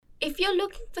If you're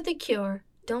looking for the cure,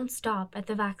 don't stop at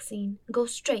the vaccine. Go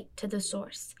straight to the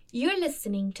source. You're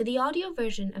listening to the audio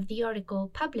version of the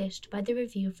article published by the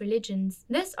Review of Religions.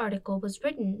 This article was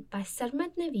written by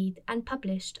Sarmad and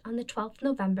published on the 12th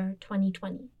November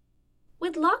 2020.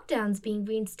 With lockdowns being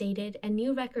reinstated and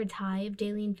new records high of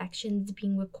daily infections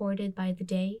being recorded by the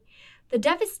day, the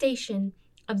devastation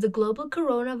of the global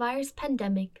coronavirus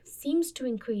pandemic seems to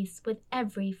increase with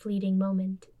every fleeting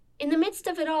moment. In the midst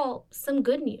of it all, some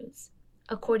good news.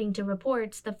 According to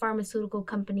reports, the pharmaceutical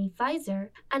company Pfizer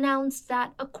announced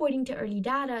that, according to early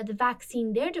data, the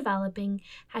vaccine they're developing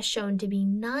has shown to be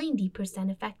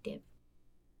 90% effective.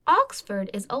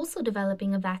 Oxford is also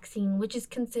developing a vaccine which is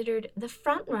considered the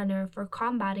frontrunner for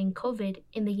combating COVID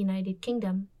in the United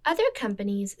Kingdom. Other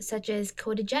companies such as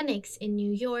Codagenix in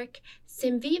New York,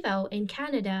 Simvivo in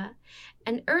Canada,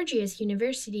 and Erciyes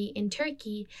University in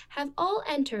Turkey have all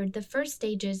entered the first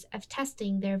stages of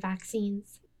testing their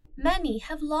vaccines. Many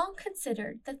have long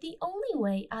considered that the only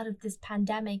way out of this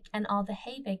pandemic and all the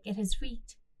havoc it has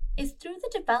wreaked is through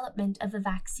the development of a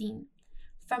vaccine.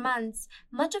 For months,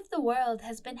 much of the world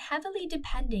has been heavily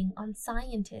depending on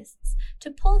scientists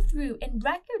to pull through in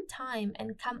record time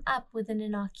and come up with an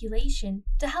inoculation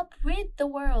to help rid the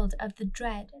world of the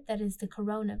dread that is the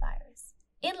coronavirus.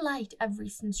 In light of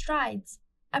recent strides,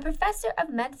 a professor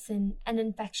of medicine and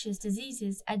infectious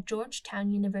diseases at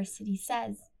Georgetown University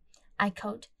says, I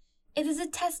quote, "It is a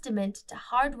testament to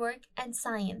hard work and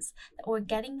science that we're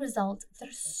getting results that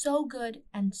are so good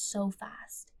and so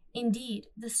fast. Indeed,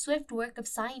 the swift work of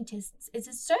scientists is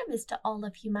a service to all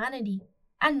of humanity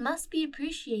and must be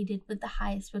appreciated with the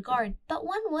highest regard. But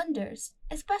one wonders,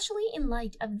 especially in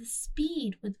light of the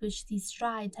speed with which these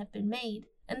strides have been made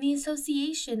and the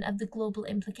association of the global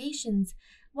implications,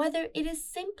 whether it is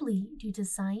simply due to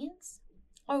science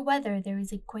or whether there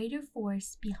is a greater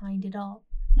force behind it all.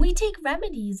 We take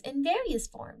remedies in various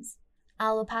forms,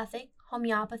 allopathic,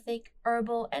 homeopathic,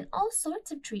 herbal, and all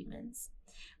sorts of treatments.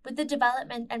 With the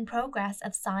development and progress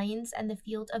of science and the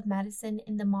field of medicine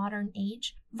in the modern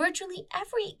age, virtually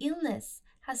every illness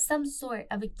has some sort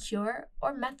of a cure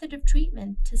or method of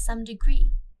treatment to some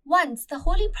degree. Once the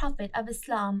Holy Prophet of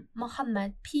Islam,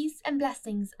 Muhammad, peace and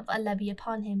blessings of Allah be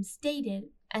upon him, stated,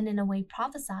 and in a way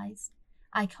prophesied,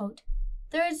 I quote,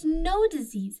 "There is no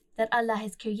disease that Allah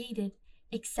has created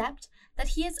except that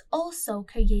He has also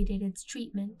created its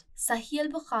treatment." Sahih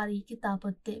al-Bukhari, Kitab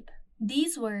al-Tib.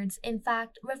 These words, in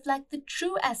fact, reflect the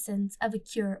true essence of a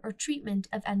cure or treatment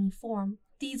of any form.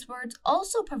 These words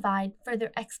also provide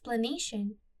further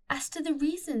explanation as to the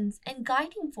reasons and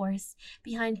guiding force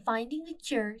behind finding a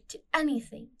cure to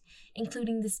anything,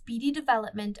 including the speedy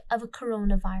development of a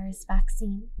coronavirus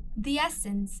vaccine. The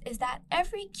essence is that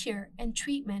every cure and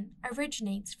treatment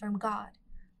originates from God.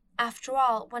 After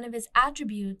all, one of His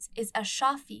attributes is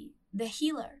Ash-Shafi, the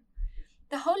healer.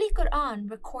 The Holy Quran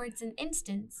records an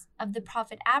instance of the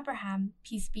Prophet Abraham,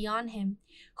 peace be on him,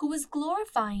 who was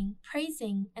glorifying,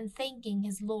 praising, and thanking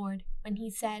his Lord when he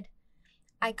said,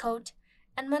 I quote,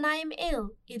 "And when I am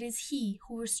ill, it is He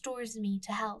who restores me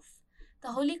to health."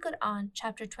 The Holy Quran,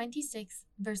 chapter 26,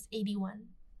 verse 81.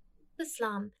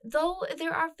 Islam, though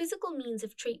there are physical means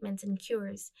of treatments and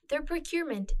cures, their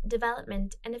procurement,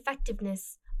 development, and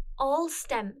effectiveness all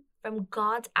stem from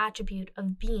God's attribute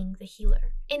of being the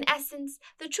healer. In essence,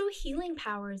 the true healing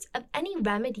powers of any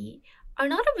remedy are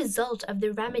not a result of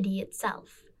the remedy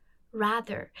itself.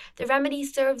 Rather, the remedy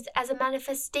serves as a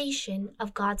manifestation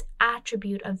of God's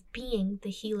attribute of being the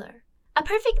healer. A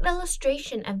perfect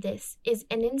illustration of this is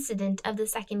an incident of the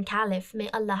second caliph,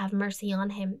 may Allah have mercy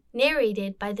on him,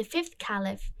 narrated by the fifth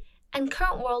caliph and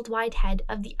current worldwide head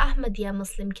of the Ahmadiyya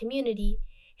Muslim community,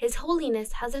 His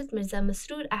Holiness Hazrat Mirza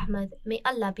Masroor Ahmad, may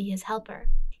Allah be his helper.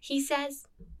 He says,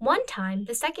 one time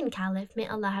the second caliph, may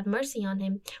Allah have mercy on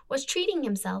him, was treating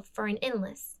himself for an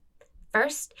illness.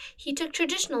 First, he took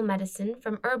traditional medicine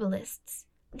from herbalists.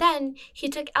 Then he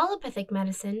took allopathic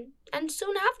medicine, and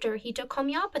soon after he took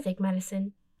homeopathic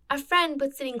medicine. A friend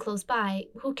was sitting close by,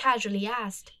 who casually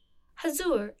asked,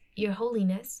 Hazur, Your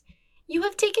Holiness, you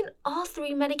have taken all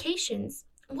three medications.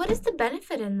 What is the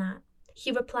benefit in that?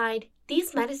 He replied,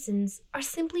 These medicines are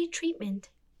simply treatment.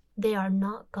 They are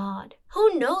not God.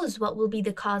 Who knows what will be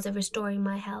the cause of restoring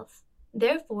my health?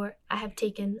 Therefore, I have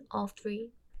taken all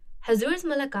three. Hazur's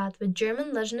Malakat with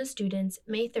German Lajna students,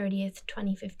 May 30th,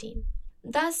 2015.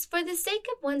 Thus, for the sake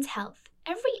of one's health,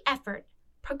 every effort,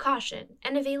 precaution,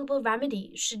 and available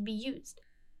remedy should be used.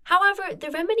 However,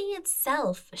 the remedy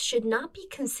itself should not be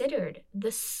considered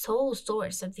the sole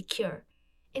source of the cure.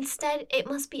 Instead, it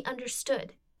must be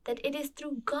understood that it is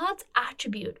through God's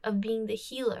attribute of being the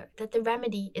healer that the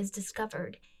remedy is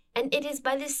discovered, and it is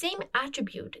by the same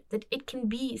attribute that it can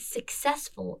be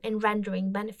successful in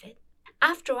rendering benefit.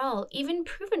 After all, even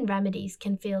proven remedies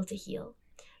can fail to heal.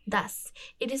 Thus,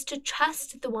 it is to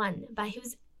trust the one by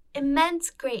whose immense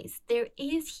grace there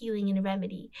is healing in a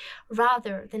remedy,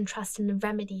 rather than trust in the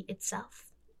remedy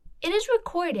itself. It is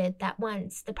recorded that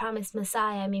once the promised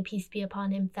Messiah, may peace be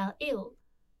upon him, fell ill.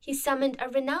 He summoned a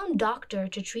renowned doctor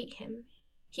to treat him.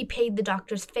 He paid the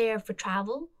doctor's fare for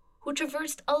travel, who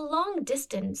traversed a long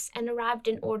distance and arrived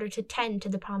in order to tend to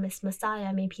the promised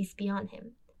Messiah, may peace be on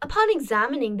him. Upon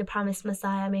examining the promised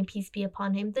Messiah, may peace be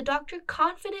upon him, the doctor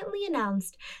confidently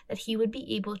announced that he would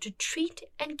be able to treat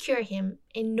and cure him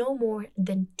in no more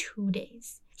than 2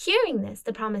 days. Hearing this,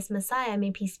 the promised Messiah, may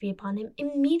peace be upon him,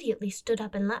 immediately stood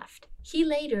up and left. He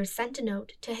later sent a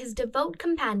note to his devout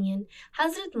companion,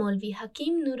 Hazrat Maulvi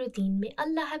Hakim Nuruddin, may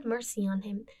Allah have mercy on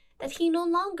him, that he no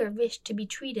longer wished to be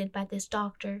treated by this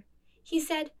doctor. He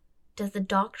said, "Does the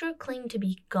doctor claim to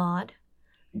be God?"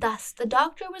 Thus, the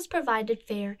doctor was provided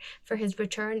fare for his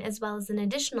return as well as an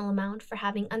additional amount for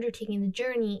having undertaken the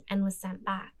journey and was sent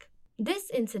back. This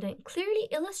incident clearly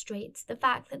illustrates the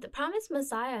fact that the promised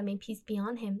Messiah, may peace be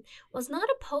on him, was not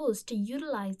opposed to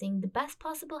utilizing the best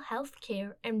possible health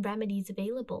care and remedies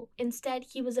available. Instead,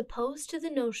 he was opposed to the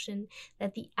notion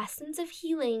that the essence of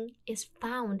healing is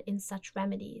found in such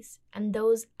remedies and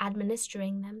those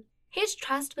administering them. His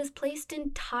trust was placed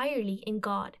entirely in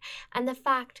God and the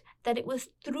fact that it was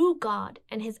through God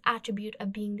and his attribute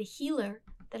of being the healer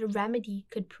that a remedy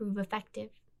could prove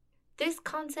effective. This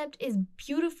concept is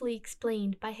beautifully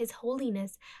explained by His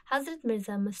Holiness Hazrat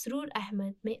Mirza Masroor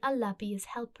Ahmad, may Allah be his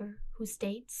helper, who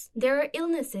states, "There are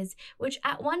illnesses which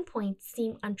at one point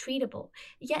seem untreatable,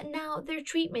 yet now their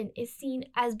treatment is seen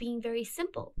as being very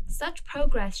simple. Such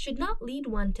progress should not lead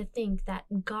one to think that,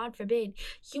 God forbid,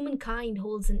 humankind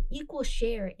holds an equal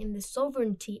share in the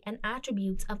sovereignty and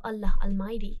attributes of Allah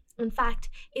Almighty. In fact,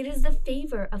 it is the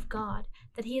favor of God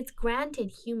that He has granted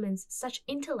humans such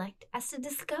intellect as to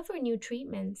discover new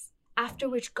treatments, after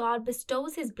which God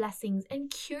bestows His blessings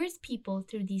and cures people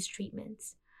through these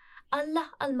treatments.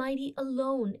 Allah Almighty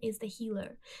alone is the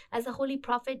healer. As the Holy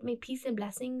Prophet, may peace and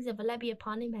blessings of Allah be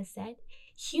upon him, has said,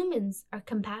 humans are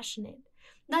compassionate.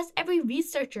 Thus, every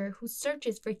researcher who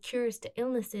searches for cures to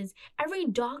illnesses, every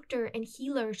doctor and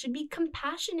healer should be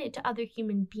compassionate to other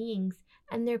human beings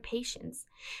and their patients,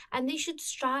 and they should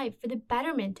strive for the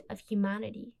betterment of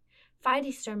humanity."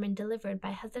 Friday sermon delivered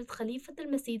by Hazrat Khalifat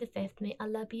al-Masih V, may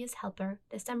Allah be his helper,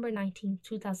 December 19,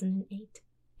 2008.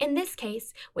 In this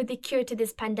case, with the cure to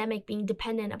this pandemic being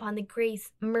dependent upon the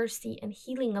grace, mercy, and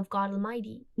healing of God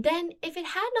Almighty, then if it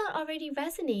had not already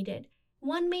resonated,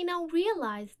 one may now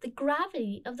realize the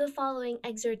gravity of the following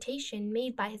exhortation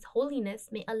made by His Holiness,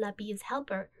 may Allah be his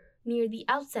helper, near the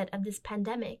outset of this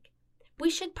pandemic. We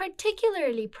should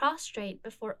particularly prostrate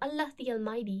before Allah the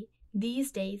Almighty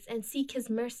these days and seek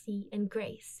His mercy and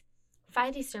grace.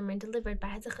 Friday sermon delivered by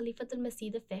Hazrat Khalifat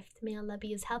al-Masih V, may Allah be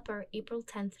his helper, April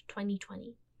 10,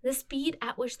 2020. The speed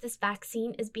at which this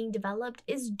vaccine is being developed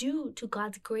is due to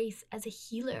God's grace as a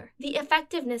healer. The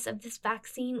effectiveness of this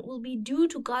vaccine will be due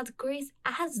to God's grace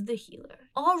as the healer.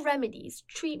 All remedies,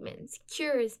 treatments,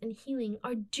 cures, and healing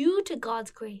are due to God's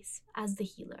grace as the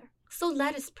healer. So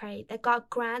let us pray that God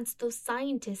grants those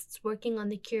scientists working on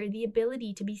the cure the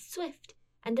ability to be swift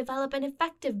and develop an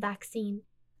effective vaccine,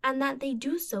 and that they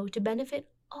do so to benefit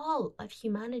all of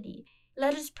humanity.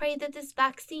 Let us pray that this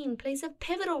vaccine plays a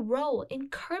pivotal role in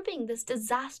curbing this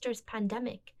disastrous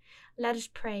pandemic. Let us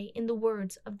pray in the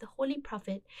words of the Holy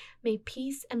Prophet, may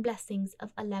peace and blessings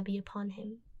of Allah be upon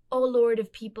him. O Lord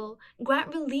of people,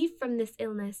 grant relief from this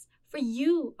illness, for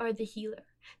you are the healer.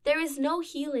 There is no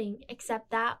healing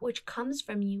except that which comes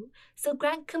from you, so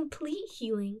grant complete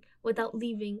healing without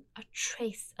leaving a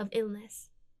trace of illness.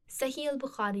 Sahih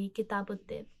al-Bukhari, Kitab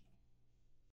al-Tib.